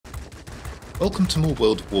Welcome to more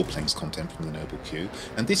World of Warplanes content from the Noble Queue,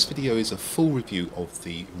 and this video is a full review of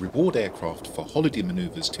the reward aircraft for Holiday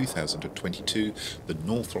Manoeuvres 2022, the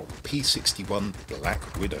Northrop P-61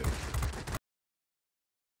 Black Widow.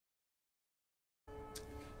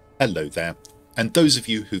 Hello there, and those of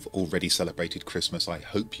you who've already celebrated Christmas, I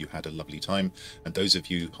hope you had a lovely time, and those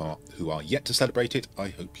of you who are yet to celebrate it, I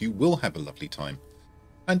hope you will have a lovely time.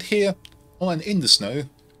 And here, in the snow,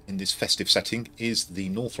 in this festive setting, is the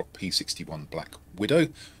Northrop P-61 Black Widow,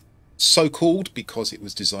 so called because it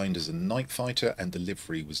was designed as a night fighter and the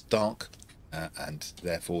livery was dark, and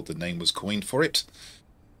therefore the name was coined for it.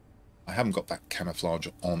 I haven't got that camouflage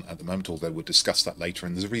on at the moment, although we'll discuss that later,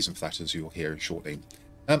 and there's a reason for that, as you'll hear shortly.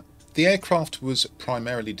 The aircraft was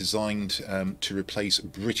primarily designed to replace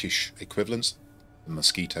British equivalents. The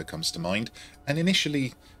Mosquito comes to mind, and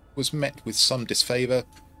initially was met with some disfavour.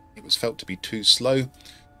 It was felt to be too slow,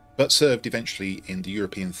 but served eventually in the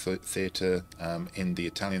European theatre, in the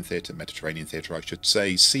Italian theatre, Mediterranean theatre I should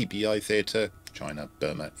say, CBI theatre, China,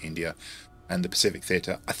 Burma, India, and the Pacific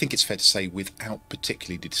theatre, I think it's fair to say, without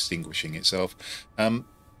particularly distinguishing itself.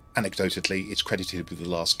 Anecdotally, it's credited with the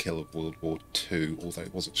last kill of World War II, although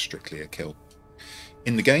it wasn't strictly a kill.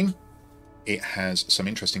 In the game, it has some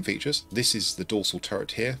interesting features. This is the dorsal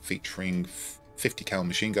turret here, featuring 50 cal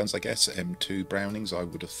machine guns, I guess, M2 Brownings, I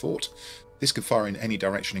would have thought. This can fire in any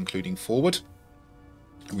direction, including forward,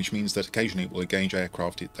 which means that occasionally it will engage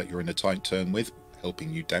aircraft that you're in a tight turn with, helping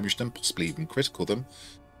you damage them, possibly even critical them.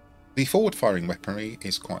 The forward-firing weaponry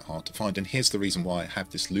is quite hard to find, and here's the reason why I have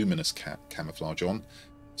this luminous camouflage on.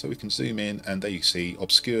 So we can zoom in, and there you see,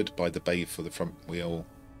 obscured by the bay for the front wheel,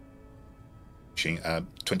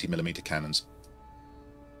 20mm cannons.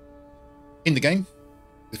 In the game,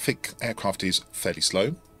 the aircraft is fairly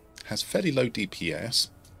slow, has fairly low DPS,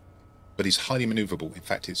 but is highly manoeuvrable. In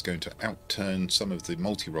fact, it's going to outturn some of the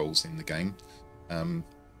multi-roles in the game. And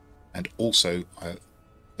also,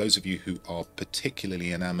 those of you who are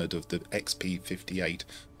particularly enamoured of the XP-58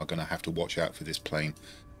 are going to have to watch out for this plane,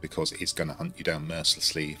 because it's going to hunt you down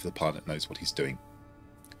mercilessly if the pilot knows what he's doing.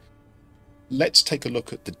 Let's take a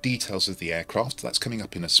look at the details of the aircraft. That's coming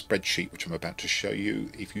up in a spreadsheet, which I'm about to show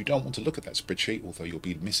you. If you don't want to look at that spreadsheet, although you'll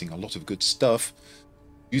be missing a lot of good stuff,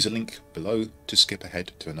 use a link below to skip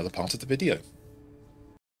ahead to another part of the video.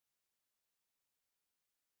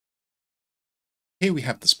 Here we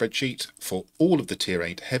have the spreadsheet for all of the Tier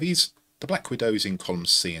 8 heavies. The Black Widow is in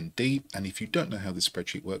columns C and D, and if you don't know how this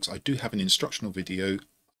spreadsheet works, I do have an instructional video.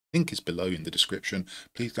 Link is below in the description.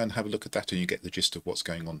 Please go and have a look at that and you get the gist of what's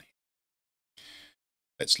going on here.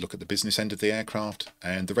 Let's look at the business end of the aircraft,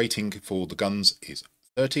 and the rating for the guns is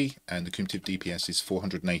 30 and the cumulative DPS is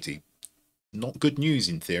 480. Not good news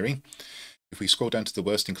in theory. If we scroll down to the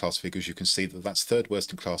worst in class figures, you can see that that's third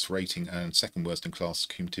worst in class rating and second worst in class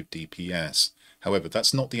cumulative DPS. However,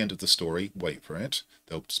 that's not the end of the story. Wait for it.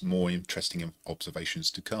 There's more interesting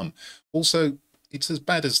observations to come. Also, it's as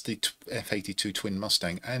bad as the F-82 Twin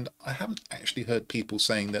Mustang, and I haven't actually heard people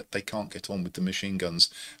saying that they can't get on with the machine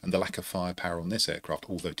guns and the lack of firepower on this aircraft,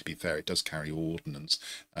 although to be fair, it does carry ordnance,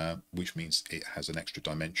 which means it has an extra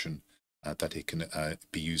dimension that it can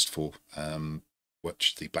be used for,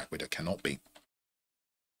 which the Black Widow cannot be.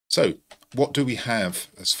 So, what do we have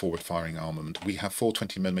as forward-firing armament? We have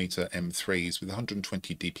 420mm M3s with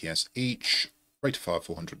 120 DPS each, rate of fire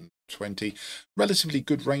 420, relatively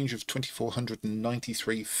good range of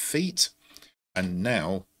 2,493 feet. And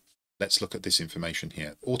now, let's look at this information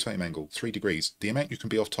here. Auto aim angle, 3 degrees. The amount you can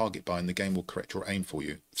be off target by, and the game will correct your aim for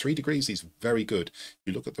you. 3 degrees is very good. If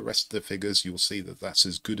you look at the rest of the figures, you'll see that that's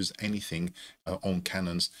as good as anything on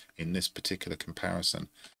cannons in this particular comparison.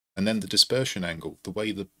 And then the dispersion angle, the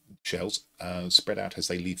way the shells spread out as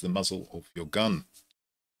they leave the muzzle of your gun.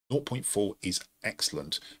 0.4 is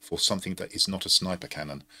excellent for something that is not a sniper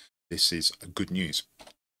cannon. This is good news.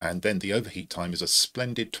 And then the overheat time is a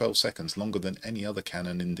splendid 12 seconds, longer than any other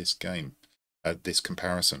cannon in this game, this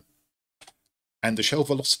comparison. And the shell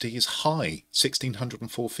velocity is high,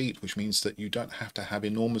 1,604 feet, which means that you don't have to have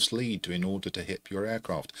enormous lead in order to hit your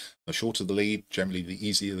aircraft. The shorter the lead, generally the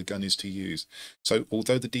easier the gun is to use. So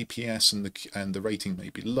although the DPS and the rating may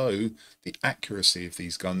be low, the accuracy of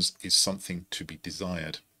these guns is something to be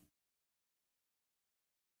desired.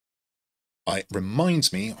 It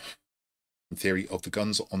reminds me, in theory, of the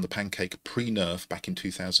guns on the Pancake pre-nerf back in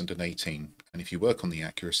 2018. And if you work on the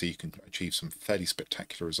accuracy, you can achieve some fairly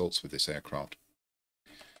spectacular results with this aircraft.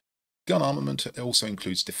 Gun armament also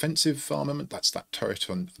includes defensive armament. That's that turret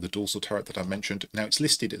on the dorsal turret that I mentioned. Now it's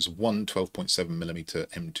listed as one 12.7mm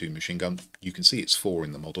M2 machine gun. You can see it's 4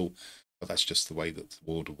 in the model, but that's just the way that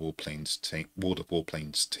the World of Warplanes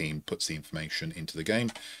team puts the information into the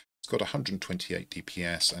game. It's got 128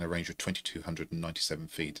 DPS and a range of 2,297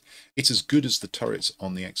 feet. It's as good as the turrets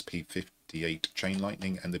on the XP-58 Chain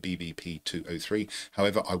Lightning and the BVP-203.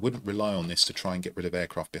 However, I wouldn't rely on this to try and get rid of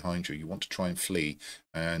aircraft behind you. You want to try and flee,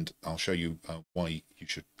 and I'll show you why you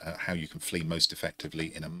should, how you can flee most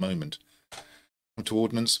effectively in a moment. To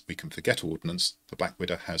ordnance, we can forget ordnance. The Black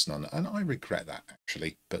Widow has none, and I regret that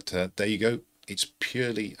actually. But there you go. It's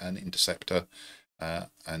purely an interceptor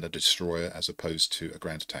and a destroyer as opposed to a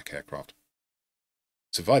ground attack aircraft.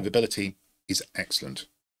 Survivability is excellent.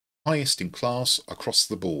 Highest in class across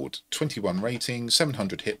the board. 21 rating,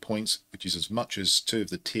 700 hit points, which is as much as two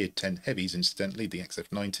of the tier 10 heavies, incidentally, the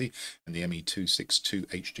XF90 and the ME262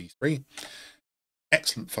 HG3.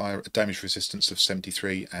 Excellent fire damage resistance of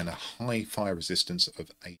 73 and a high fire resistance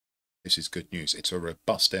of 8. This is good news. It's a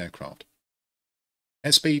robust aircraft.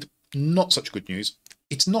 Airspeed, not such good news.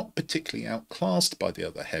 It's not particularly outclassed by the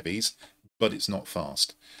other heavies, but it's not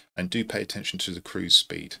fast. And do pay attention to the cruise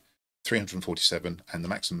speed. 347 and the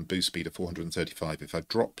maximum boost speed of 435. If I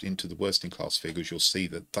drop into the worst in class figures, you'll see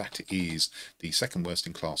that that is the second worst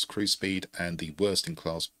in class cruise speed and the worst in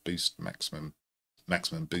class boost maximum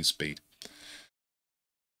boost speed.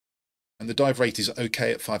 And the dive rate is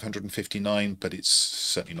okay at 559, but it's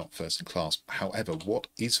certainly not first in class. However, what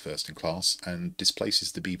is first in class and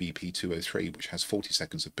displaces the BVP-203, which has 40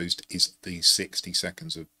 seconds of boost, is the 60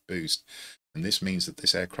 seconds of boost. And this means that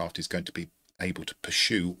this aircraft is going to be able to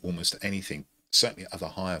pursue almost anything, certainly other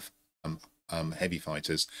higher heavy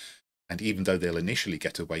fighters. And even though they'll initially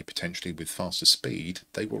get away potentially with faster speed,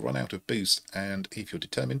 they will run out of boost. And if you're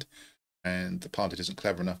determined, and the pilot isn't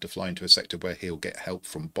clever enough to fly into a sector where he'll get help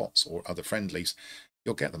from bots or other friendlies,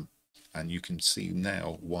 you'll get them. And you can see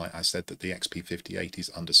now why I said that the XP-58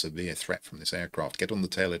 is under severe threat from this aircraft. Get on the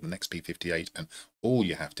tail of an XP-58 and all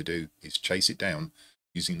you have to do is chase it down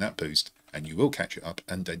using that boost, and you will catch it up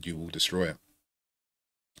and then you will destroy it.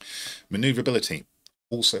 Manoeuvrability,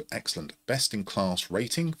 also excellent. Best in class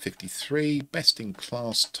rating, 53. Best in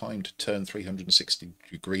class time to turn 360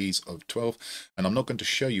 degrees of 12. And I'm not going to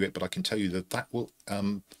show you it, but I can tell you that that will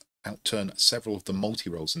outturn several of the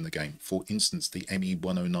multi-roles in the game. For instance, the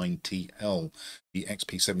ME109TL, the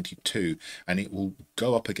XP-72, and it will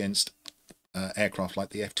go up against aircraft like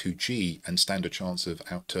the F2G and stand a chance of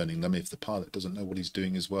outturning them if the pilot doesn't know what he's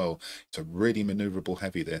doing as well. It's a really maneuverable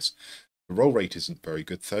heavy, this. The roll rate isn't very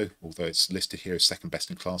good though, although it's listed here as second best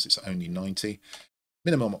in class. It's only 90.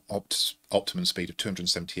 Minimum optimum speed of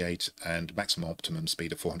 278 and maximum optimum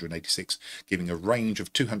speed of 486, giving a range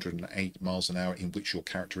of 208 miles an hour in which your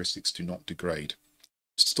characteristics do not degrade.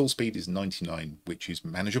 Stall speed is 99, which is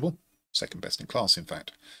manageable, second best in class in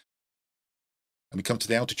fact. And we come to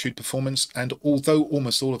the altitude performance, and although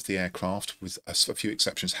almost all of the aircraft, with a few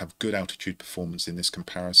exceptions, have good altitude performance in this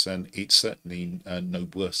comparison, it's certainly no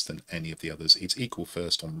worse than any of the others. It's equal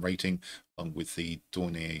first on rating, along with the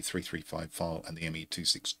Dornier 335 file and the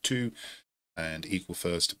ME262, and equal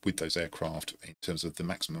first with those aircraft in terms of the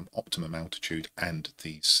maximum optimum altitude and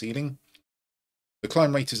the ceiling. The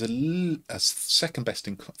climb rate is a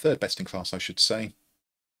third best in class, I should say,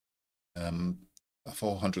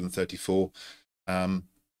 434.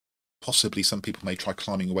 Possibly some people may try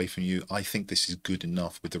climbing away from you. I think this is good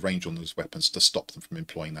enough with the range on those weapons to stop them from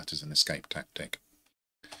employing that as an escape tactic.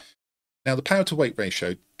 Now, the power to weight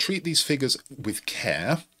ratio, treat these figures with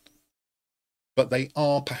care, but they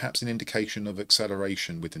are perhaps an indication of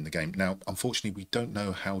acceleration within the game. Now, unfortunately, we don't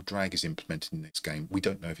know how drag is implemented in this game. We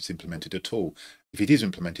don't know if it's implemented at all. If it is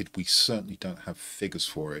implemented, we certainly don't have figures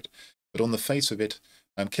for it. But on the face of it,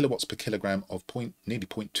 kilowatts per kilogram of nearly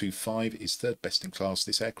 0.25 is third best in class.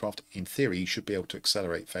 This aircraft, in theory, should be able to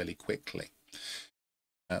accelerate fairly quickly.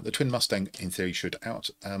 The Twin Mustang, in theory, should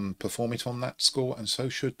outperform it on that score, and so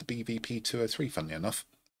should the BVP-203, funnily enough.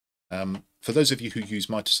 For those of you who use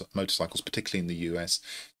motorcycles, particularly in the US,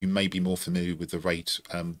 you may be more familiar with the rate,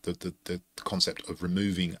 the concept of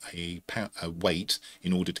removing a weight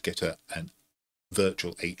in order to get a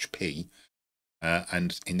virtual HP.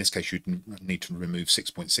 And in this case, you'd need to remove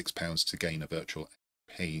 6.6 pounds to gain a virtual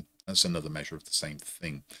HP. That's another measure of the same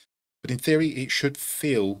thing. But in theory, it should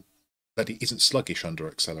feel that it isn't sluggish under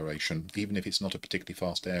acceleration, even if it's not a particularly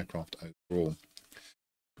fast aircraft overall.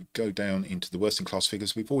 We go down into the worst in class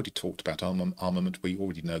figures. We've already talked about armament. We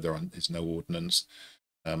already know there is no ordnance.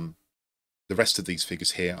 The rest of these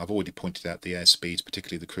figures here, I've already pointed out the air speeds,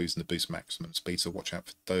 particularly the cruise and the boost maximum speed, so watch out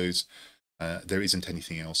for those. There isn't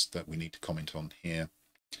anything else that we need to comment on here.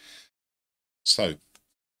 So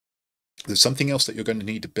there's something else that you're going to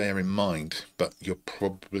need to bear in mind, but you're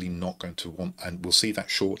probably not going to want, and we'll see that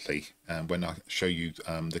shortly when I show you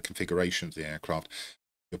the configuration of the aircraft.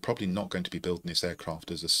 you're probably not going to be building this aircraft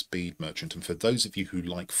as a speed merchant. And for those of you who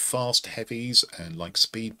like fast heavies and like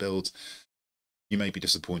speed builds, you may be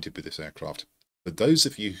disappointed with this aircraft. For those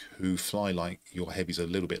of you who fly like your heavies a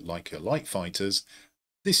little bit like your light fighters,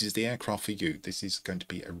 this is the aircraft for you. This is going to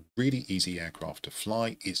be a really easy aircraft to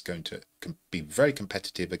fly. It's going to be very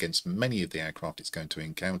competitive against many of the aircraft it's going to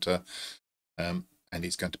encounter. And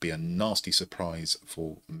it's going to be a nasty surprise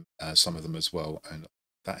for some of them as well. And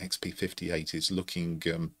that XP58 is looking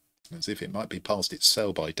as if it might be past its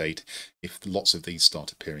sell-by date if lots of these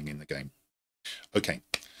start appearing in the game. Okay,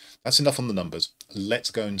 that's enough on the numbers.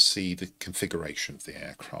 Let's go and see the configuration of the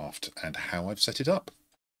aircraft and how I've set it up.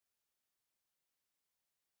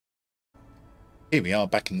 Here we are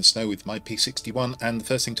back in the snow with my P-61, and the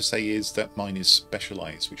first thing to say is that mine is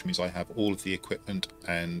specialised, which means I have all of the equipment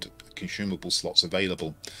and consumable slots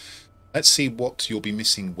available. Let's see what you'll be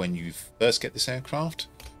missing when you first get this aircraft.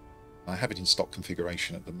 I have it in stock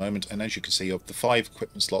configuration at the moment, and as you can see, of the 5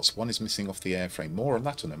 equipment slots, 1 is missing off the airframe. More on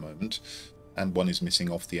that in a moment. And 1 is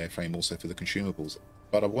missing off the airframe also for the consumables.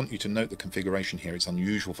 But I want you to note the configuration here. It's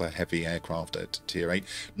unusual for heavy aircraft at Tier 8.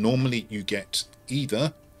 Normally you get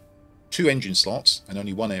either 2 engine slots and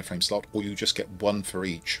only 1 airframe slot, or you just get 1 for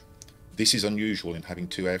each. This is unusual in having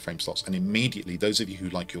 2 airframe slots, and immediately those of you who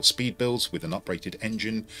like your speed builds with an uprated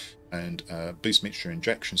engine and boost mixture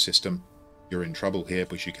injection system, you're in trouble here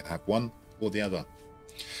because you can have one or the other.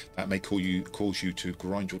 That may cause you to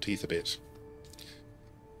grind your teeth a bit.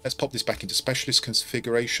 Let's pop this back into specialist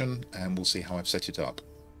configuration and we'll see how I've set it up.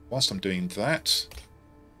 Whilst I'm doing that,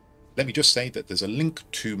 let me just say that there's a link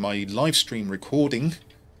to my live stream recording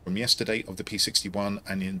from yesterday of the P-61,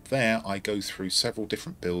 and in there I go through several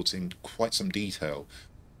different builds in quite some detail.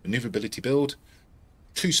 Manoeuvrability build,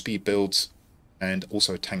 2 speed builds, and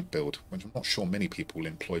also a tank build, which I'm not sure many people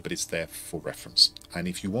employ, but it's there for reference. And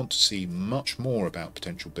if you want to see much more about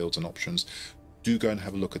potential builds and options, do go and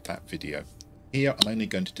have a look at that video. Here I'm only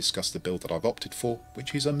going to discuss the build that I've opted for,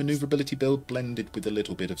 which is a manoeuvrability build blended with a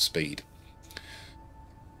little bit of speed.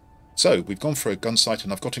 So we've gone for a gun sight,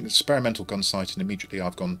 and I've got an experimental gun sight, and immediately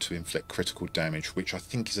I've gone to inflict critical damage, which I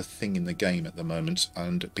think is a thing in the game at the moment.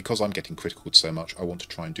 And because I'm getting criticaled so much, I want to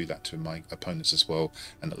try and do that to my opponents as well,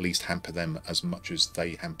 and at least hamper them as much as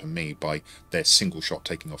they hamper me by their single shot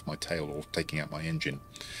taking off my tail or taking out my engine.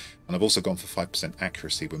 And I've also gone for 5%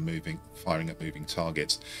 accuracy when firing at moving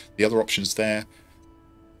targets. The other options there,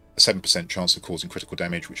 a 7% chance of causing critical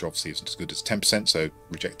damage, which obviously isn't as good as 10%, so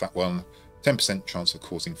reject that one. 10% chance of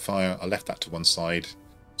causing fire, I left that to one side,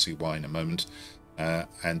 see why in a moment.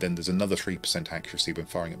 And then there's another 3% accuracy when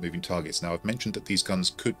firing at moving targets. Now I've mentioned that these guns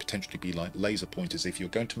could potentially be like laser pointers if you're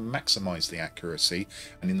going to maximise the accuracy,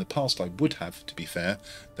 and in the past I would have, to be fair,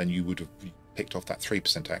 then you would have picked off that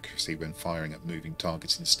 3% accuracy when firing at moving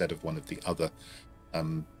targets instead of one of the other,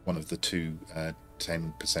 one of the two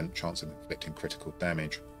 10% chance of inflicting critical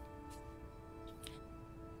damage.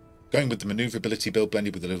 Going with the manoeuvrability build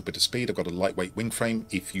blended with a little bit of speed, I've got a lightweight wing frame.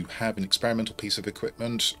 If you have an experimental piece of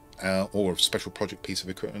equipment or a special project piece of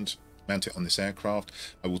equipment, mount it on this aircraft.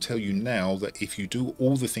 I will tell you now that if you do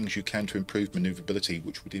all the things you can to improve manoeuvrability,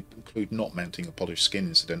 which would include not mounting a polished skin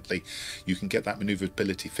incidentally, you can get that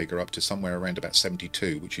manoeuvrability figure up to somewhere around about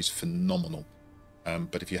 72, which is phenomenal.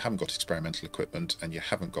 But if you haven't got experimental equipment and you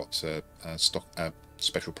haven't got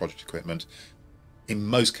special project equipment, in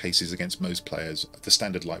most cases against most players, the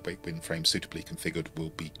standard lightweight wing frame suitably configured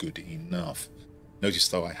will be good enough. Notice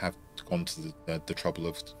though I have gone to the trouble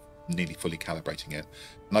of nearly fully calibrating it,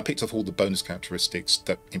 and I picked off all the bonus characteristics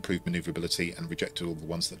that improve manoeuvrability and rejected all the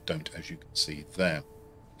ones that don't, as you can see there.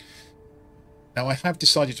 Now I have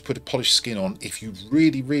decided to put a polished skin on. If you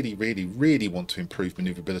really want to improve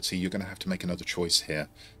manoeuvrability, you're going to have to make another choice here.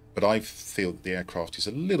 But I feel that the aircraft is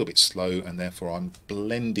a little bit slow, and therefore I'm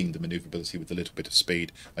blending the manoeuvrability with a little bit of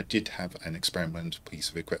speed. I did have an experimental piece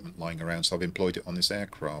of equipment lying around, so I've employed it on this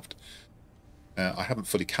aircraft. I haven't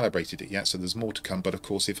fully calibrated it yet, so there's more to come, but of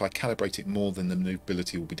course if I calibrate it more, then the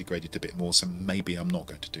manoeuvrability will be degraded a bit more, so maybe I'm not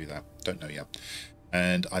going to do that. Don't know yet.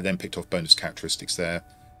 And I then picked off bonus characteristics there.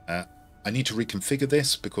 I need to reconfigure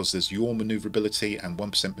this because there's your manoeuvrability and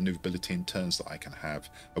 1% manoeuvrability in turns that I can have.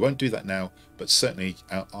 I won't do that now, but certainly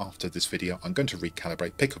after this video I'm going to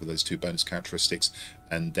recalibrate, pick up those 2 bonus characteristics,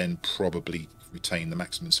 and then probably retain the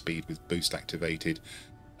maximum speed with boost activated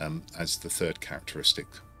as the 3rd characteristic.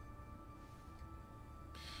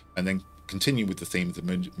 And then continue with the theme of the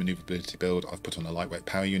manoeuvrability build. I've put on a lightweight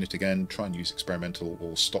power unit again, try and use experimental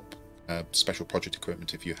or stop special project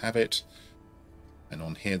equipment if you have it. And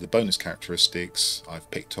on here, the bonus characteristics, I've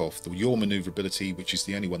picked off your manoeuvrability, which is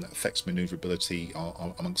the only one that affects manoeuvrability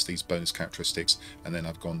amongst these bonus characteristics. And then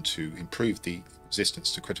I've gone to improve the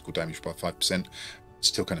resistance to critical damage by 5%.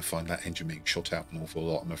 Still going to find that engine being shot out an awful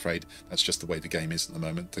lot, I'm afraid. That's just the way the game is at the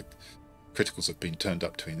moment. The criticals have been turned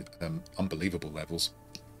up to unbelievable levels.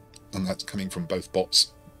 And that's coming from both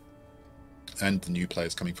bots and the new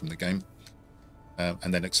players coming from the game.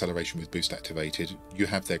 And then acceleration with boost activated. You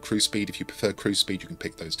have their cruise speed. If you prefer cruise speed, you can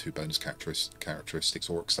pick those two bonus characteristics,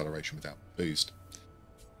 or acceleration without boost.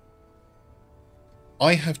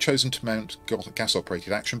 I have chosen to mount gas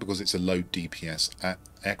operated action because it's a low DPS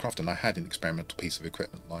aircraft, and I had an experimental piece of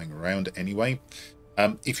equipment lying around anyway.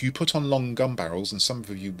 If you put on long gun barrels, and some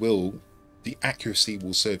of you will, the accuracy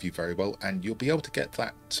will serve you very well, and you'll be able to get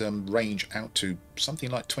that range out to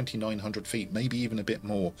something like 2,900 feet, maybe even a bit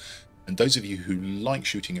more. And those of you who like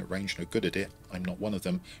shooting at range and are good at it, I'm not one of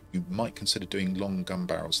them, you might consider doing long gun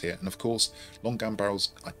barrels here. And of course, long gun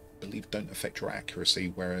barrels, I believe, don't affect your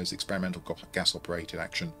accuracy, whereas experimental gas operated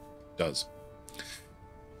action does.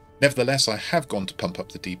 Nevertheless, I have gone to pump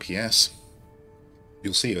up the DPS.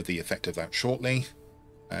 You'll see the effect of that shortly.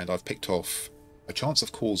 And I've picked off a chance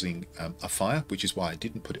of causing a fire, which is why I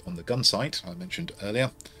didn't put it on the gun sight I mentioned earlier.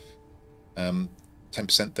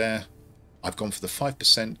 10% there. I've gone for the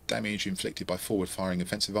 5% damage inflicted by forward-firing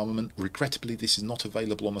offensive armament. Regrettably, this is not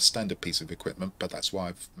available on a standard piece of equipment, but that's why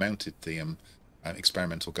I've mounted the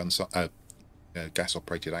experimental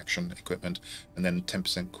gas-operated action equipment, and then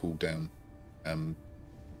 10% cooldown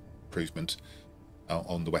improvement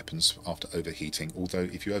on the weapons after overheating. Although,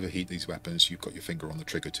 if you overheat these weapons, you've got your finger on the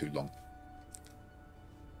trigger too long.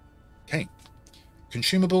 Okay,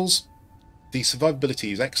 consumables. The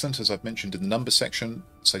survivability is excellent, as I've mentioned in the numbers section,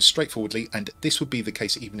 so straightforwardly, and this would be the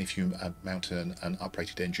case even if you mount an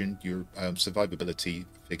uprated engine. Your survivability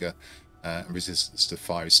figure and resistance to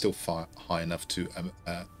fire is still high enough to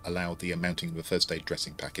allow the mounting of a first aid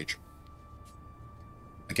dressing package.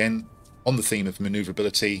 Again, on the theme of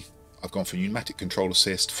manoeuvrability, I've gone for pneumatic control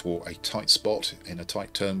assist for a tight spot in a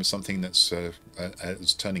tight turn with something that's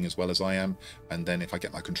turning as well as I am, and then if I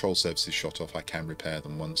get my control surfaces shot off, I can repair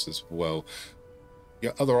them once as well.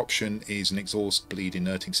 Your other option is an exhaust bleed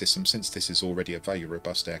inerting system. Since this is already a very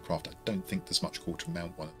robust aircraft, I don't think there's much call to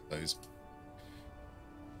mount one of those.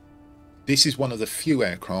 This is one of the few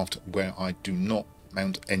aircraft where I do not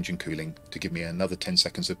mount engine cooling to give me another 10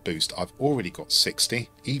 seconds of boost. I've already got 60.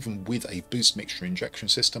 Even with a boost mixture injection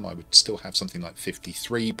system, I would still have something like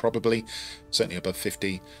 53 probably, certainly above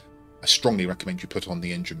 50. I strongly recommend you put on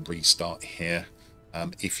the engine restart here.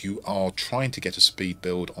 If you are trying to get a speed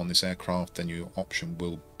build on this aircraft, then your option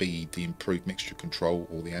will be the improved mixture control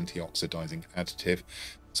or the anti-oxidizing additive.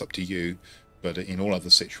 It's up to you. But in all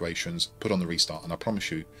other situations, put on the restart, and I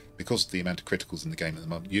promise you, because of the amount of criticals in the game at the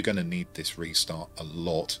moment, you're going to need this restart a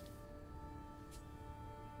lot.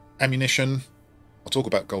 Ammunition, I'll talk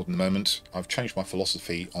about gold in a moment. I've changed my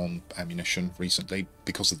philosophy on ammunition recently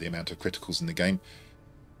because of the amount of criticals in the game.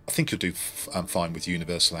 I think you'll do fine with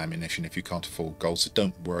universal ammunition if you can't afford gold, so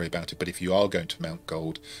don't worry about it. But if you are going to mount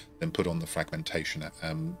gold, then put on the fragmentation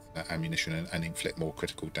ammunition and inflict more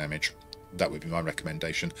critical damage. That would be my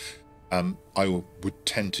recommendation. I would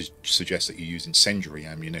tend to suggest that you use incendiary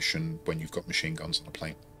ammunition when you've got machine guns on a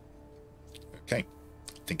plane. Okay,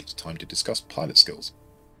 I think it's time to discuss pilot skills.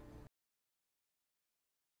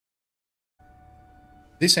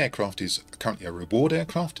 This aircraft is currently a reward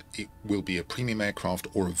aircraft. It will be a premium aircraft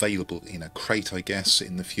or available in a crate, I guess,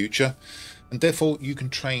 in the future. And therefore, you can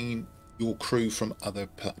train your crew from other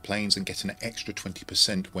planes and get an extra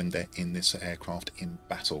 20% when they're in this aircraft in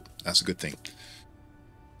battle. That's a good thing.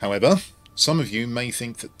 However, some of you may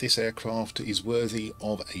think that this aircraft is worthy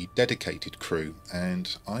of a dedicated crew,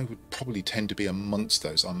 and I would probably tend to be amongst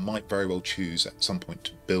those. I might very well choose at some point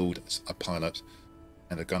to build a pilot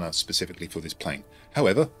and a gunner specifically for this plane.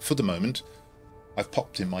 However, for the moment, I've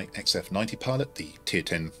popped in my XF-90 pilot, the Tier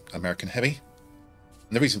 10 American Heavy.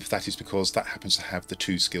 And the reason for that is because that happens to have the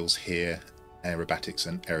two skills here, aerobatics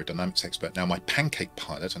and aerodynamics expert. Now, my Pancake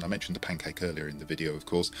pilot, and I mentioned the Pancake earlier in the video, of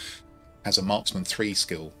course, has a Marksman 3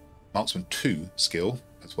 skill, Marksman 2 skill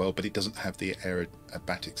as well, but it doesn't have the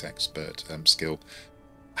aerobatics expert skill.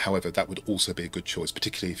 However, that would also be a good choice,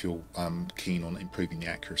 particularly if you're keen on improving the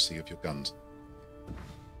accuracy of your guns.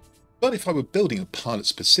 But if I were building a pilot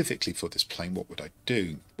specifically for this plane, what would I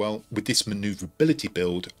do? Well, with this manoeuvrability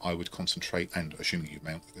build, I would concentrate, and assuming you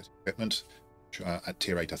mount the equipment, at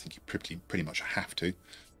Tier 8 I think you pretty much have to,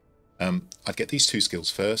 I'd get these two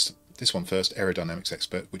skills first. This one first, aerodynamics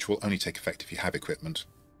expert, which will only take effect if you have equipment,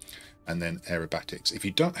 and then aerobatics. If you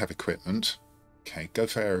don't have equipment, Okay, go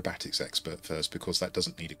for aerobatics expert first, because that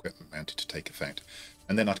doesn't need equipment mounted to take effect.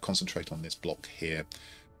 And then I'd concentrate on this block here.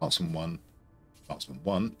 Marksman 1, Marksman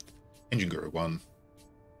 1, Engine Guru 1,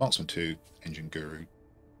 Marksman 2, Engine Guru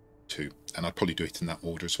 2. And I'd probably do it in that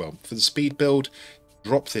order as well. For the speed build,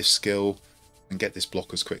 drop this skill and get this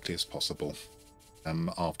block as quickly as possible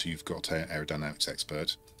after you've got aerodynamics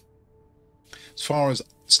expert. As far as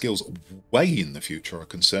skills way in the future are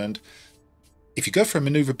concerned, if you go for a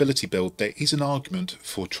manoeuvrability build, there is an argument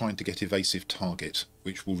for trying to get evasive target,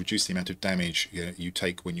 which will reduce the amount of damage you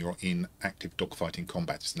take when you're in active dogfighting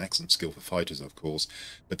combat. It's an excellent skill for fighters, of course,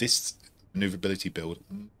 but this manoeuvrability build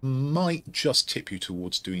might just tip you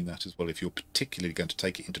towards doing that as well if you're particularly going to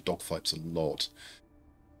take it into dogfights a lot.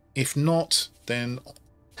 If not, then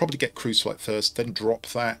probably get cruise flight first, then drop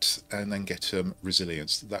that, and then get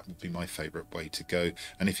resilience. That would be my favourite way to go.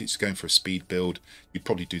 And if it's going for a speed build, you'd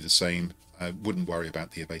probably do the same. Wouldn't worry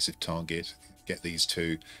about the evasive target. Get these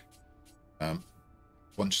two.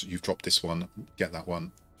 Once you've dropped this one, get that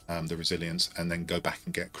one, the resilience, and then go back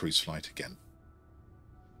and get cruise flight again.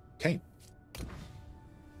 Okay.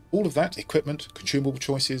 All of that, equipment, consumable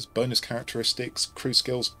choices, bonus characteristics, crew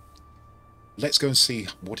skills. Let's go and see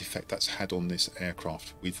what effect that's had on this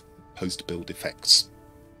aircraft with post-build effects.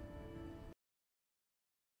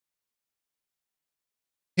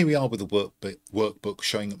 Here we are with the workbook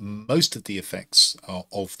showing most of the effects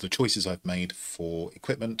of the choices I've made for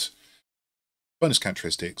equipment, bonus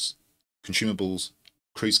characteristics, consumables,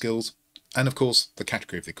 crew skills, and of course the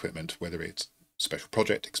category of the equipment, whether it's special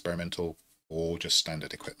project, experimental, or just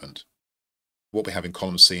standard equipment. What we have in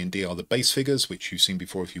columns C and D are the base figures, which you've seen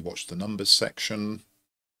before if you watched the numbers section.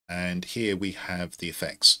 And here we have the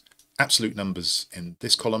effects. Absolute numbers in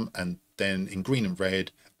this column, and then in green and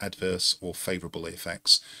red, adverse or favourable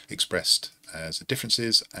effects expressed as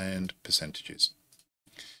differences and percentages.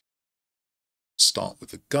 Start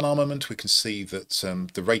with the gun armament. We can see that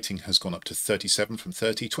the rating has gone up to 37 from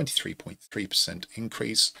 30, 23.3%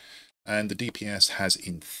 increase. And the DPS has,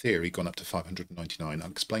 in theory, gone up to 599. I'll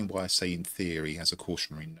explain why I say in theory as a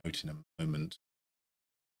cautionary note in a moment.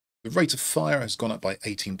 The rate of fire has gone up by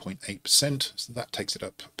 18.8%, so that takes it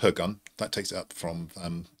up per gun. That takes it up from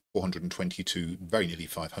 420 to very nearly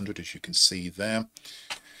 500, as you can see there.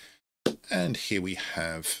 And here we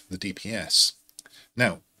have the DPS.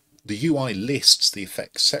 Now, the UI lists the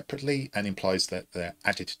effects separately and implies that they're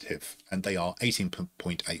additive, and they are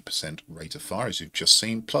 18.8% rate of fire, as you've just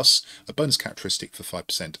seen, plus a bonus characteristic for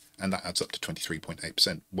 5%, and that adds up to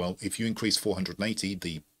 23.8%. Well, if you increase 480,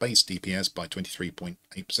 the base DPS, by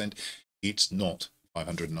 23.8%, it's not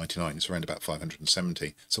 599, it's around about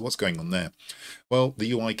 570. So what's going on there? Well,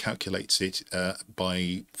 the UI calculates it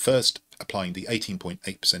by first applying the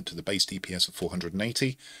 18.8% to the base DPS of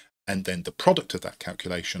 480, and then the product of that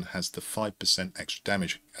calculation has the 5% extra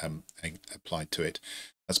damage applied to it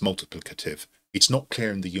as multiplicative. It's not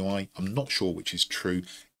clear in the UI. I'm not sure which is true.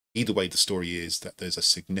 Either way, the story is that there's a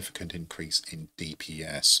significant increase in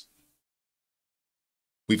DPS.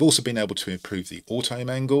 We've also been able to improve the auto-aim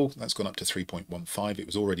angle. That's gone up to 3.15. It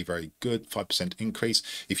was already very good, 5% increase.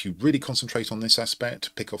 If you really concentrate on this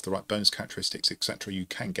aspect, pick off the right bonus characteristics, etc., you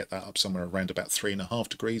can get that up somewhere around about 3.5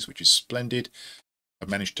 degrees, which is splendid. I've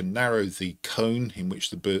managed to narrow the cone in which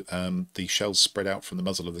the shells spread out from the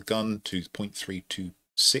muzzle of the gun to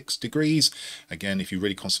 0.326 degrees. Again, if you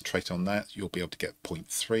really concentrate on that, you'll be able to get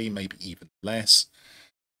 0.3, maybe even less.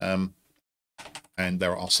 And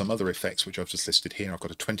there are some other effects which I've just listed here. I've got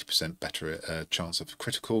a 20% better chance of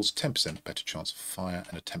criticals, 10% better chance of fire,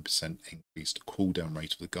 and a 10% increased cooldown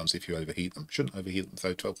rate of the guns if you overheat them. Shouldn't overheat them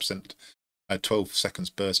though. 12 seconds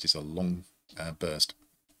burst is a long burst.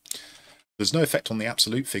 There's no effect on the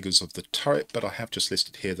absolute figures of the turret, but I have just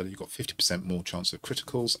listed here that you've got 50% more chance of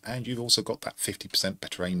criticals, and you've also got that 50%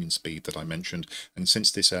 better aiming speed that I mentioned. And since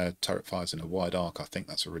this turret fires in a wide arc, I think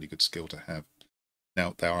that's a really good skill to have.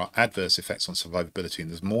 Now, there are adverse effects on survivability, and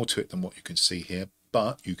there's more to it than what you can see here,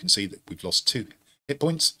 but you can see that we've lost 2 hit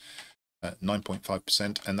points,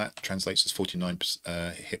 9.5%, and that translates as 49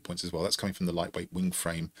 hit points as well. That's coming from the lightweight wing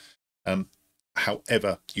frame.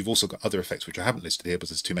 However, you've also got other effects which I haven't listed here because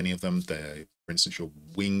there's too many of them. For instance, your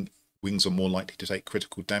wings are more likely to take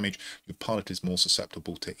critical damage. Your pilot is more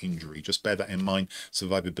susceptible to injury. Just bear that in mind.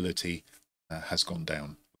 Survivability has gone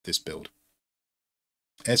down with this build.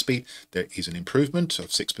 Airspeed, there is an improvement of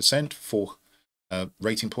 6%, 4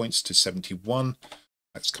 rating points to 71.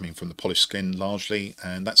 That's coming from the polished skin largely,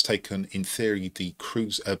 and that's taken, in theory, the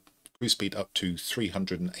cruise speed up to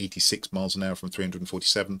 386 miles an hour from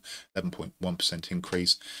 347, 11.1%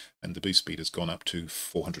 increase, and the boost speed has gone up to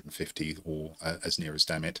 450, or as near as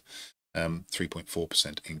damn it.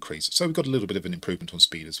 3.4% increase. So we've got a little bit of an improvement on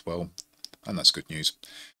speed as well, and that's good news.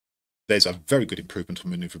 There's a very good improvement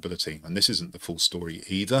on manoeuvrability, and this isn't the full story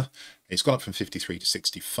either. It's gone up from 53 to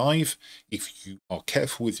 65. If you are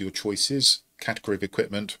careful with your choices, category of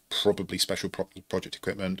equipment, probably special project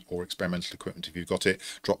equipment or experimental equipment if you've got it,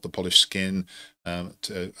 drop the polished skin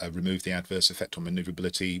to remove the adverse effect on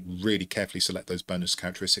manoeuvrability. Really carefully select those bonus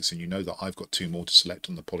characteristics, and you know that I've got 2 more to select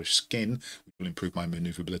on the polished skin, which will improve my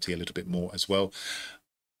manoeuvrability a little bit more as well.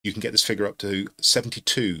 You can get this figure up to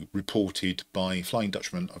 72 reported by Flying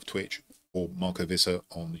Dutchman of Twitch or Marco Visser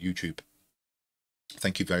on YouTube.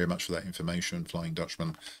 Thank you very much for that information, Flying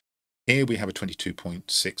Dutchman. Here we have a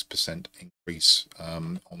 22.6% increase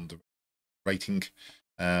on the rating,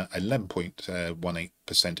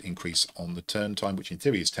 11.18% increase on the turn time, which in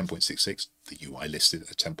theory is 10.66. The UI listed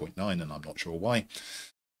at 10.9, and I'm not sure why.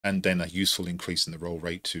 And then a useful increase in the roll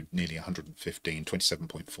rate to nearly 115,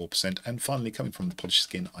 27.4%. And finally, coming from the polished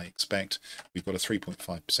skin, I expect, we've got a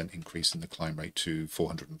 3.5% increase in the climb rate to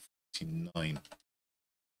 449.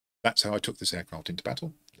 That's how I took this aircraft into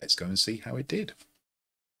battle. Let's go and see how it did.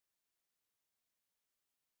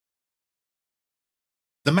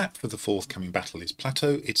 The map for the forthcoming battle is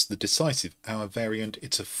Plateau. It's the decisive hour variant.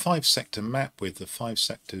 It's a 5-sector map with the 5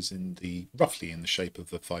 sectors roughly in the shape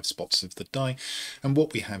of the 5 spots of the die. And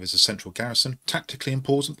what we have is a central garrison, tactically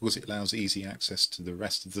important because it allows easy access to the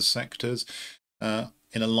rest of the sectors. In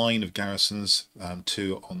a line of garrisons,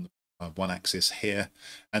 2 on the one axis here,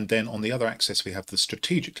 and then on the other axis we have the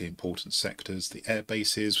strategically important sectors, the air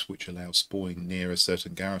bases, which allow spawning nearer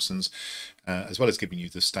certain garrisons, as well as giving you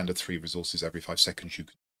the standard 3 resources every 5 seconds. You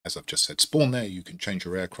can, as I've just said, spawn there. You can change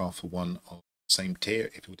your aircraft for one of the same tier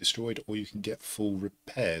if you're destroyed, or you can get full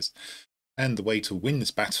repairs. And the way to win this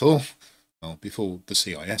battle, well, before the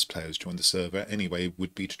CIS players join the server anyway,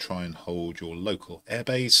 would be to try and hold your local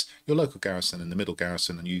airbase, your local garrison and the middle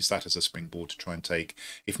garrison, and use that as a springboard to try and take,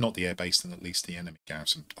 if not the airbase, then at least the enemy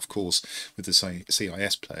garrison. Of course, with the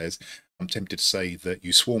CIS players, I'm tempted to say that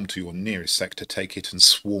you swarm to your nearest sector, take it and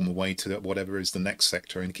swarm away to whatever is the next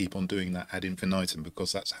sector and keep on doing that ad infinitum,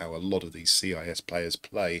 because that's how a lot of these CIS players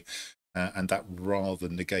play, and that rather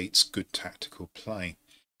negates good tactical play.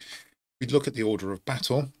 If we look at the order of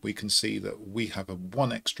battle, we can see that we have a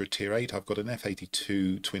 1 extra tier 8. I've got an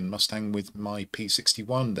F-82 twin Mustang with my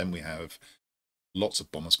P-61. Then we have lots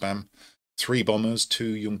of bomber spam. 3 bombers,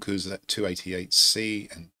 2 Junkers at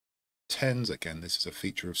 288C and 10s. Again, this is a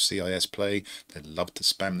feature of CIS play. They love to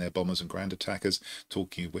spam their bombers and ground attackers,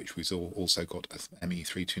 talking of which we've also got a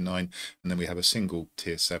ME-329. And then we have a single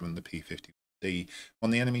tier 7, the P-51.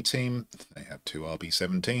 On the enemy team, they have 2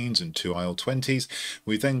 RB-17s and 2 IL-20s.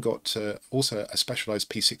 We've then got also a specialised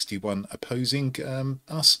P-61 opposing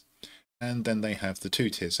us, and then they have the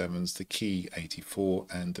 2 tier 7s, the Key 84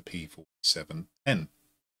 and the P-47N.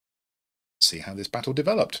 See how this battle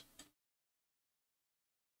developed.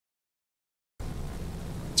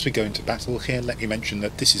 As we go into battle here, let me mention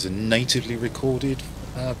that this is a natively recorded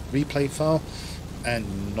replay file,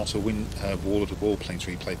 and not a Warplanes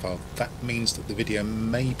replay file. That means that the video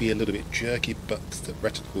may be a little bit jerky, but the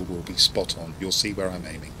reticle will be spot on. You'll see where I'm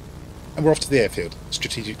aiming. And we're off to the airfield,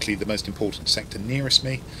 strategically the most important sector nearest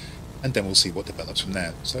me, and then we'll see what develops from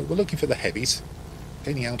there. So we're looking for the heavies,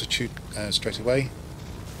 gaining altitude straight away,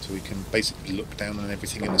 so we can basically look down on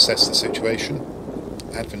everything and assess the situation.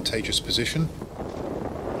 Advantageous position.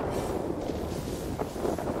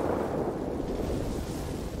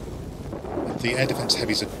 The air defence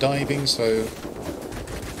heavies are diving, so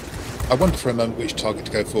I wonder for a moment which target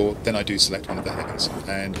to go for, then I do select one of the heavies,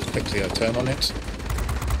 and quickly I turn on it.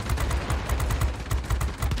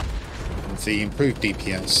 And the improved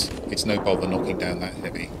DPS, it's no bother knocking down that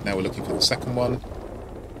heavy. Now we're looking for the second one.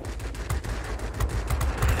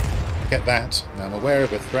 Get that. Now I'm aware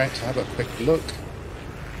of a threat. Have a quick look.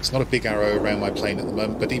 It's not a big arrow around my plane at the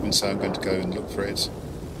moment, but even so I'm going to go and look for it.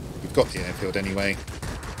 We've got the airfield anyway.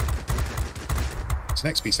 It's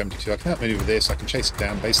an XP-72. I can outmaneuver this, I can chase it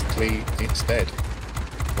down, basically it's dead.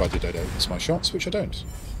 Provided I don't miss my shots, which I don't.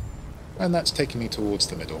 And that's taking me towards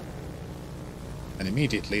the middle. And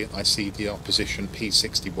immediately I see the opposition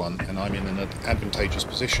P-61, and I'm in an advantageous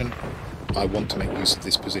position. I want to make use of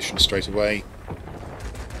this position straight away.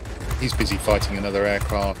 He's busy fighting another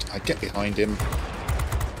aircraft. I get behind him.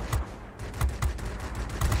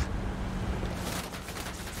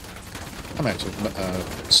 I'm out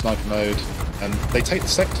of sniper mode, and they take the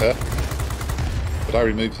sector, but I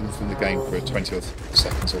remove them from the game for 20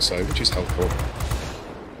 seconds or so, which is helpful.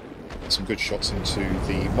 Some good shots into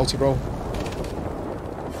the multi-roll.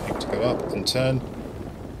 To go up and turn.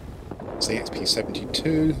 It's the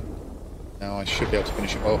XP-72. Now I should be able to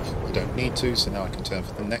finish it off. I don't need to, so now I can turn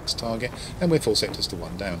for the next target, and we're 4 sectors to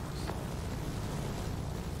 1 down.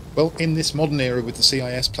 Well, in this modern era with the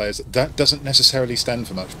CIS players, that doesn't necessarily stand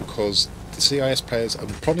for much, because the CIS players are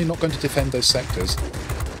probably not going to defend those sectors,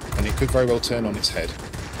 and it could very well turn on its head.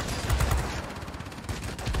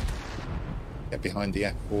 Get behind the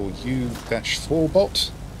F4U-4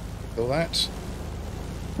 bot. Kill that.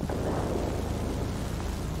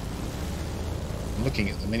 I'm looking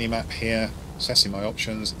at the minimap here, assessing my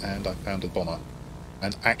options, and I found a bomber.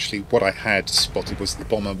 And actually what I had spotted was the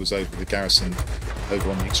bomber was over the garrison over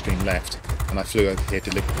on the extreme left, and I flew over here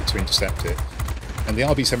deliberately to intercept it. And the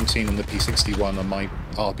RB-17 and the P-61 are my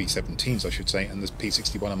RB-17s, I should say, and the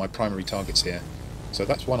P-61 are my primary targets here. So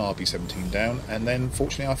that's one RB-17 down, and then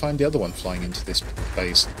fortunately I find the other one flying into this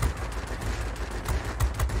base.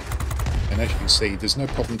 And as you can see, there's no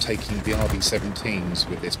problem taking the RB-17s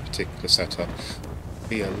with this particular setup.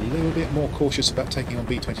 Be a little bit more cautious about taking on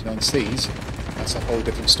B-29Cs. That's a whole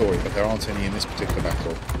different story, but there aren't any in this particular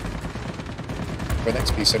battle. For an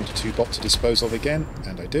XP-72 bot to dispose of again,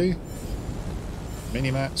 and I do.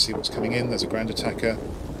 Minimap, see what's coming in. There's a ground attacker.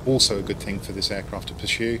 Also a good thing for this aircraft to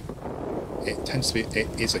pursue. It tends to be, it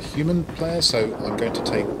is a human player, so I'm going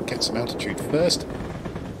to get some altitude first.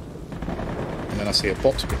 And then I see a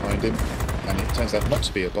bot behind him, and it turns out not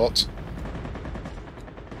to be a bot.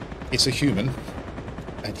 It's a human,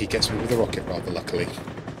 and he gets me with a rocket rather luckily.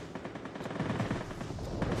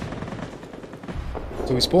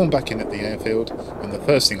 So we spawn back in at the airfield, and the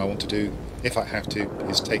first thing I want to do, if I have to,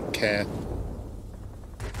 is take care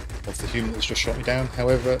of the human that's just shot me down.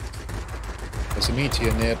 However, there's a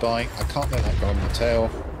meteor nearby. I can't let that go on my tail.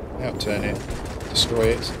 Out-turn it, destroy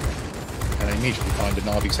it, and I immediately find an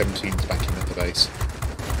RB-17 back in at the base.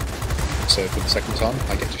 So for the second time,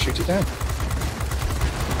 I get to shoot it down.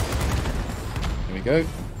 Here we go.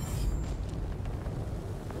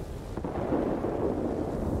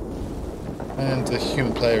 And the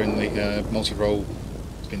human player in the multi-role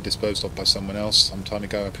has been disposed of by someone else some time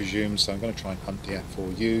ago, I presume, so I'm going to try and hunt the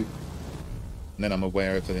F4U. And then I'm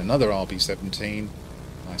aware of another RB-17.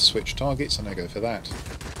 I switch targets and I go for that.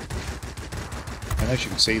 And as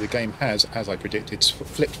you can see, the game has, as I predicted,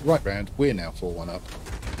 flipped right round. We're now 4-1 up.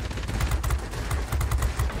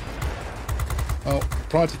 Well,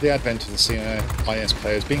 prior to the advent of the CIS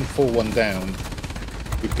players, being 4-1 down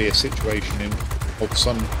would be a situation of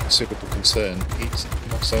some considerable concern. It's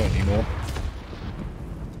not so anymore.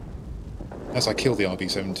 As I kill the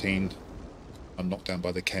RB-17, I'm knocked down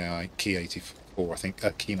by the Ki-84, I think,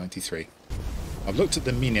 Ki-93. I've looked at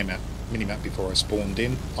the minimap before I spawned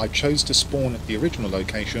in. I chose to spawn at the original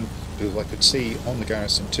location because I could see on the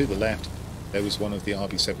garrison to the left there was one of the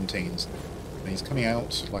RB-17s. And he's coming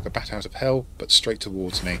out like a bat out of hell, but straight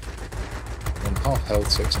towards me. I'm on half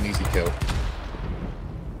health, so it's an easy kill.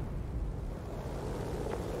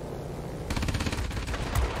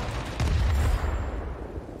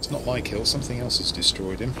 Not my kill, something else has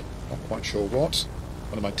destroyed him. Not quite sure what.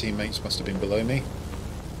 One of my teammates must have been below me.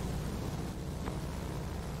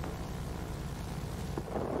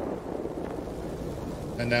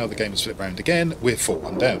 And now the game has flipped round again. We're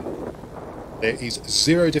 4-1 down. There is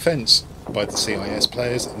zero defence by the CIS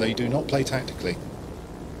players, and they do not play tactically.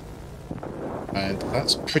 And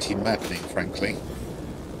that's pretty maddening, frankly.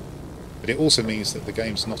 But it also means that the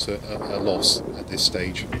game's not a loss at this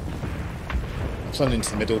stage. I've flown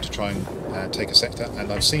into the middle to try and take a sector,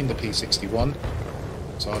 and I've seen the P-61,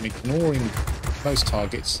 so I'm ignoring most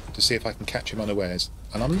targets to see if I can catch him unawares.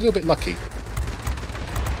 And I'm a little bit lucky.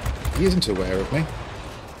 He isn't aware of me.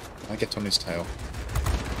 I get on his tail.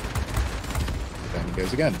 Down he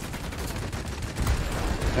goes again.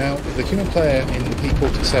 Now, the human player in the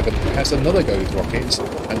P-47 has another go with rockets,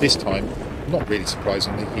 and this time, not really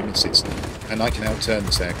surprisingly, he misses. And I can outturn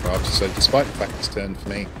this aircraft, so despite the fact it's turned for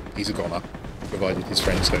me, he's a goner, provided his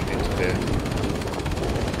friends don't interfere.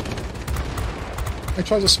 He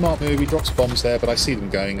tries a smart move, he drops bombs there, but I see them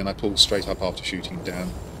going and I pull straight up after shooting them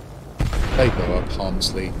down. They blow up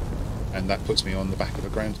harmlessly, and that puts me on the back of a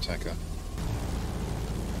ground attacker.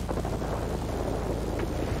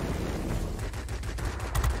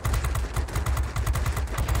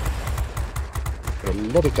 Got a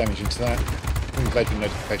lot of damage into that. When the legend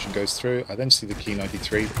notification goes through, I then see the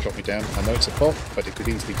Ki-93 that dropped me down. I know it's a bot, but it could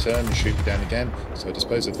easily turn and shoot me down again, so I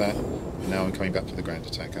dispose of that, and now I'm coming back for the ground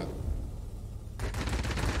attacker.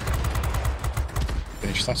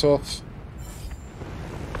 Finish that off.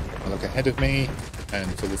 I look ahead of me, and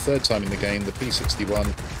for the third time in the game, the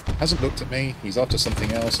P-61 hasn't looked at me, he's after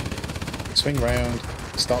something else. Swing round,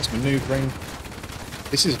 starts manoeuvring.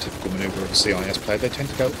 This is a typical manoeuvre of a CIS player. They tend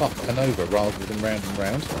to go up and over rather than round and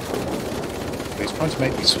round. but he's trying to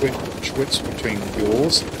make me switch between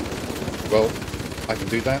yours. Well, I can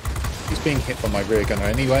do that. He's being hit by my rear gunner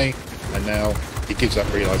anyway, and now he gives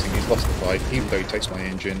up, realising he's lost the fight, even though he takes my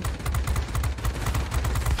engine.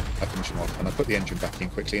 I finish him off, and I put the engine back in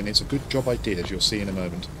quickly, and it's a good job I did, as you'll see in a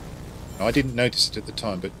moment. Now, I didn't notice it at the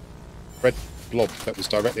time, but the red blob that was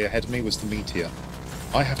directly ahead of me was the meteor.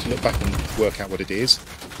 I have to look back and work out what it is,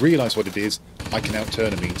 realise what it is. I can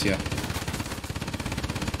outturn a meteor.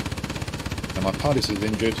 And my pilot is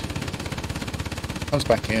injured. Comes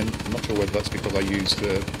back in. I'm not sure whether that's because I used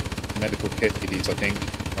the medical kit. It is, I think,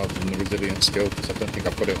 rather than the resilience skill, because I don't think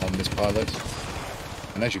I've got it on this pilot.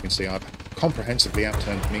 And as you can see, I've comprehensively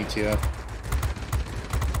outturned the meteor.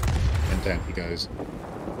 And down he goes.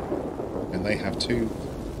 And they have 2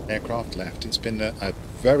 aircraft left. It's been a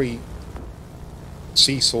very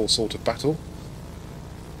seesaw sort of battle.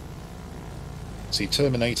 See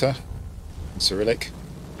Terminator and Cyrillic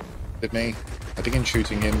with me. I begin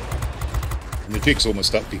shooting him, and the jig's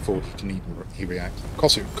almost up before he can even react.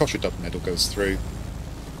 Kosher double medal goes through,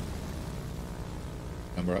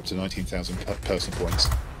 and we're up to 19,000 personal points.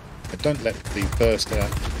 I don't let the first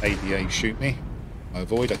ADA shoot me. I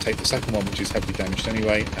avoid. I take the second one, which is heavily damaged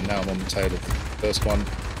anyway, and now I'm on the tail of the first one.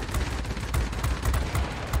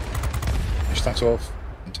 Finish that off,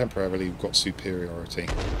 and temporarily we've got superiority.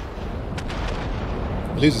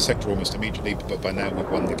 We lose the sector almost immediately, but by now we've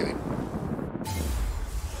won the game.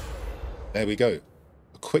 There we go.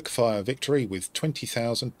 A quick fire victory with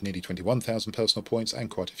 20,000, nearly 21,000 personal points and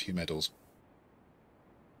quite a few medals.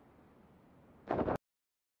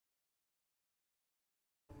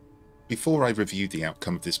 Before I review the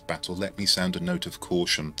outcome of this battle, let me sound a note of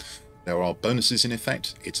caution. There are bonuses in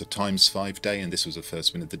effect. It's a ×5 day, and this was the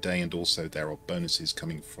first win of the day, and also there are bonuses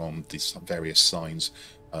coming from the various signs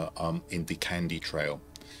in the Candy Trail.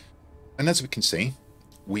 And as we can see,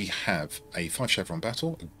 we have a 5 chevron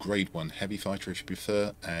battle, a grade 1 heavy fighter if you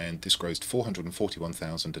prefer, and this grossed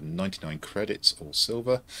 441,099 credits or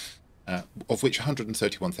silver, of which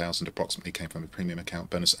 131,000 approximately came from a premium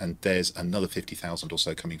account bonus, and there's another 50,000 or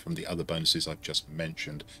so coming from the other bonuses I've just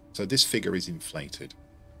mentioned. So this figure is inflated.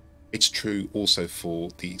 It's true also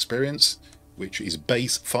for the experience, which is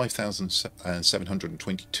base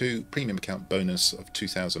 5,722, premium account bonus of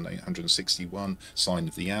 2,861, sign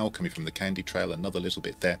of the owl coming from the Candy Trail, another little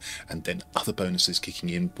bit there, and then other bonuses kicking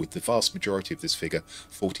in with the vast majority of this figure,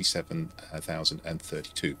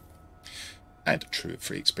 47,032. And true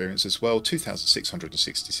free experience as well,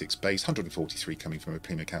 2,666 base, 143 coming from a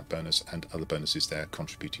premium account bonus, and other bonuses there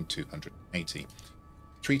contributing 280.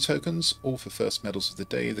 3 tokens, all for first medals of the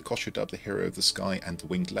day, the Kosher Dub, the Hero of the Sky, and the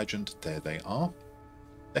Winged Legend. There they are.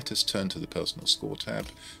 Let us turn to the personal score tab,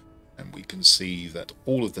 and we can see that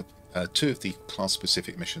all of the 2 of the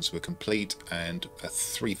class-specific missions were complete, and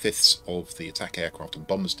 3/5 of the attack aircraft and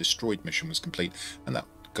bombers destroyed mission was complete, and that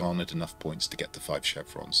garnered enough points to get the 5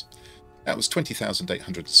 chevrons. That was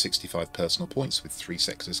 20,865 personal points with 3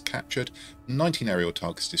 sectors captured, 19 aerial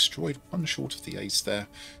targets destroyed, 1 short of the ace there,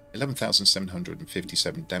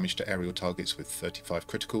 11,757 damage to aerial targets with 35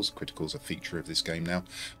 criticals. Criticals are a feature of this game now.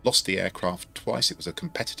 Lost the aircraft twice. It was a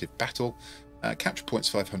competitive battle. Capture points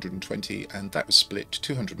 520, and that was split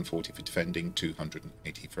 240 for defending,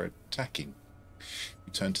 280 for attacking.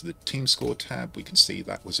 We turn to the team score tab. We can see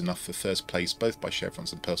that was enough for first place, both by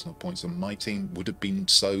chevrons and personal points on my team. Would have been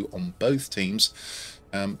so on both teams.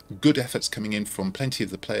 Good efforts coming in from plenty of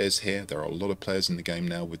the players here. There are a lot of players in the game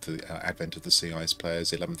now with the advent of the CIS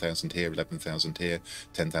players. 11,000 here, 11,000 here,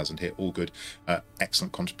 10,000 here, all good.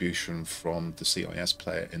 Excellent contribution from the CIS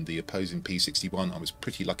player in the opposing P-61. I was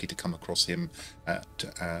pretty lucky to come across him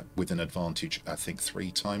with an advantage, I think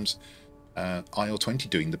 3 times. IL-20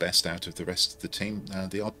 doing the best out of the rest of the team.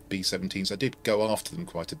 The odd B-17s, I did go after them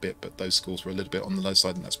quite a bit, but those scores were a little bit on the low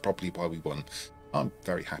side, and that's probably why we won. I'm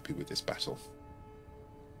very happy with this battle.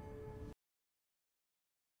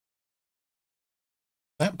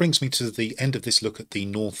 That brings me to the end of this look at the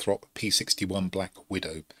Northrop P-61 Black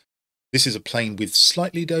Widow. This is a plane with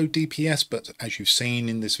slightly low DPS, but as you've seen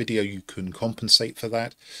in this video, you can compensate for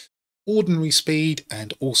that. Ordinary speed,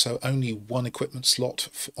 and also only 1 equipment slot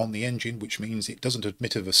on the engine, which means it doesn't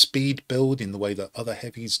admit of a speed build in the way that other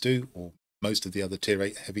heavies do, or most of the other Tier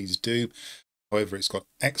 8 heavies do. However, it's got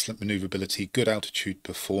excellent manoeuvrability, good altitude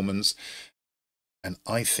performance, and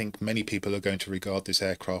I think many people are going to regard this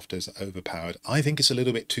aircraft as overpowered. I think it's a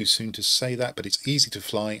little bit too soon to say that, but it's easy to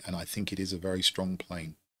fly, and I think it is a very strong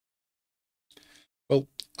plane. Well,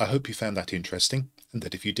 I hope you found that interesting, and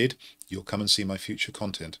that if you did, you'll come and see my future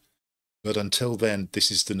content. But until then,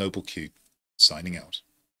 this is the Noble Q, signing out.